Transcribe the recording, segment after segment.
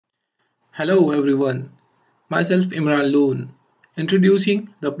Hello everyone, myself Imran Loon,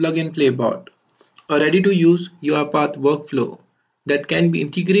 introducing the Plug and Play bot, a ready-to-use UiPath workflow that can be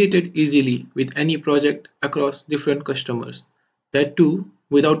integrated easily with any project across different customers. That too,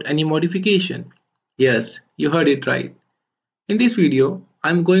 without any modification. Yes, you heard it right. In this video,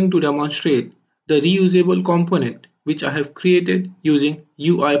 I'm going to demonstrate the reusable component which I have created using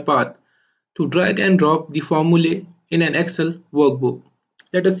UiPath to drag and drop the formulae in an Excel workbook.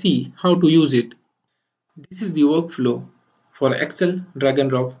 Let us see how to use it. This is the workflow for Excel drag and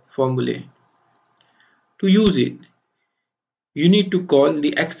drop formulae. To use it, you need to call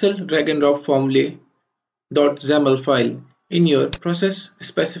the Excel drag and drop formulae.xaml file in your process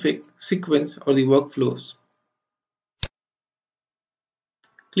specific sequence or the workflows.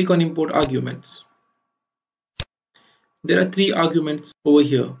 Click on import arguments. There are three arguments over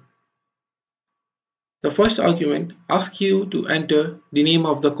here. The first argument asks you to enter the name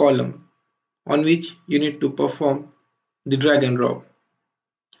of the column on which you need to perform the drag and drop.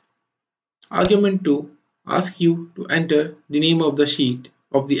 Argument 2 asks you to enter the name of the sheet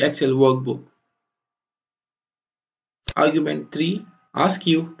of the Excel workbook. Argument 3 asks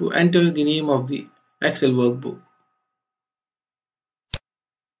you to enter the name of the Excel workbook.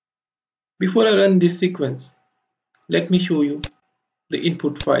 Before I run this sequence, let me show you the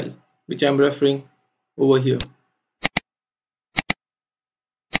input file which I am referring over here.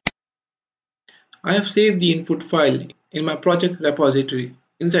 I have saved the input file in my project repository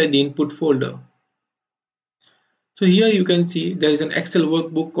inside the input folder. So here you can see there is an Excel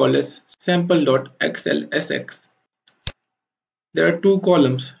workbook called as sample.xlsx. There are two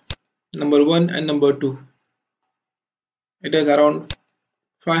columns, number 1 and number 2. It has around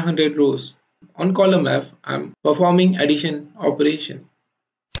 500 rows. On column F, I am performing addition operation.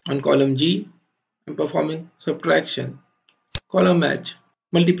 On column G, I am performing subtraction. Column H,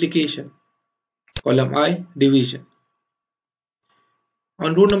 multiplication. Column I, division.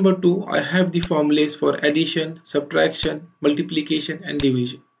 On row number 2, I have the formulas for addition, subtraction, multiplication and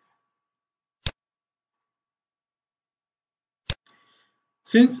division.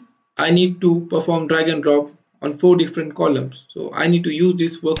 Since I need to perform drag and drop on 4 different columns, so I need to use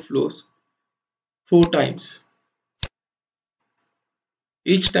these workflows 4 times.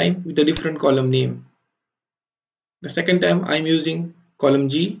 Each time with a different column name. The second time I am using column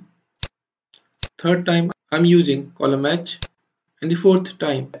G, third time I am using column H, and the fourth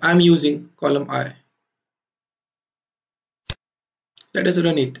time I am using column I. Let us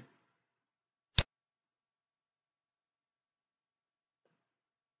run it.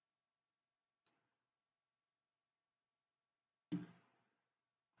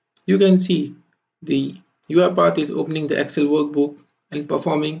 You can see the UiPath is opening the Excel workbook and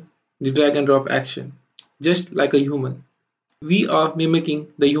performing the drag and drop action, just like a human. We are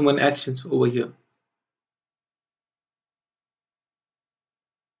mimicking the human actions over here.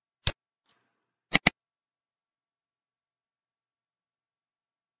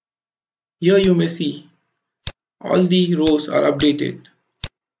 Here you may see all the rows are updated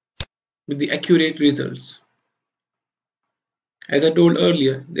with the accurate results. As I told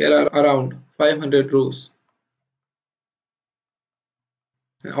earlier, there are around 500 rows.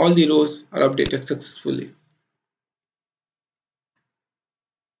 And all the rows are updated successfully.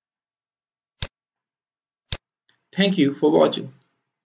 Thank you for watching.